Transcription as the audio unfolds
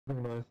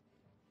Nice.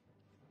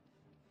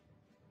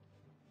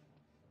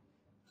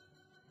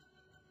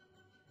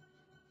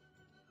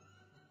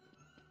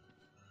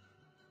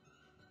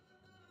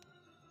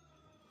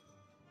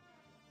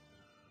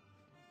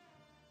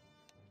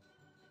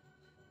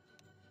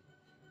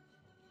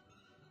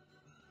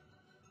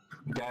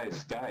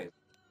 Guys,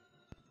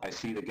 I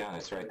see the gun,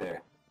 it's right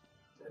there.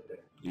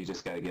 You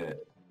just gotta get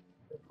it.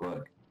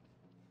 Look.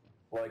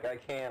 Like, I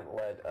can't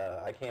let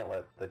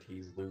the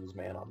teas lose,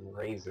 man, on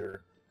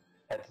Razor.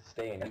 Had to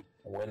stay and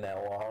win that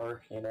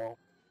war, you know?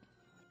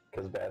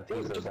 Because bad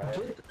teas are bad.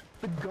 Get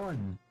the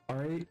gun,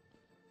 alright?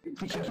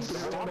 Just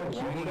stop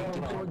pointing at the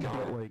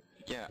gun. Like,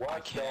 Yeah, I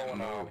What's can't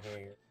going on move.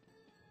 here?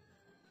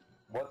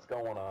 What's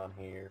going on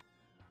here?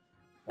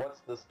 What's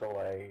this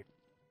delay?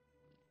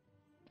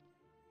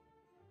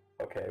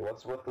 Okay,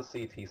 what's with the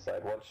CT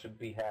side? What should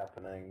be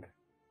happening?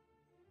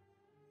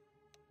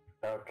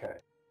 Okay.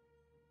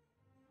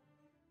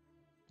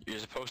 You're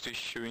supposed to be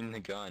shooting the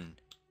gun,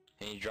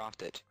 and you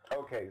dropped it.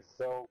 Okay,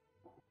 so...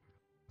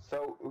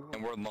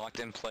 And we're locked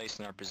in place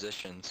in our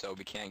position, so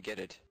we can't get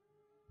it.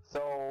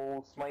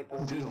 So, smite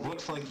the Dude, CT...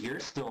 looks like you're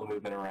still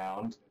moving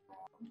around.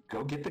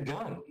 Go get the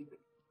gun.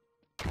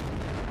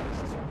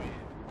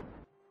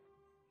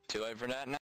 Too late for that now?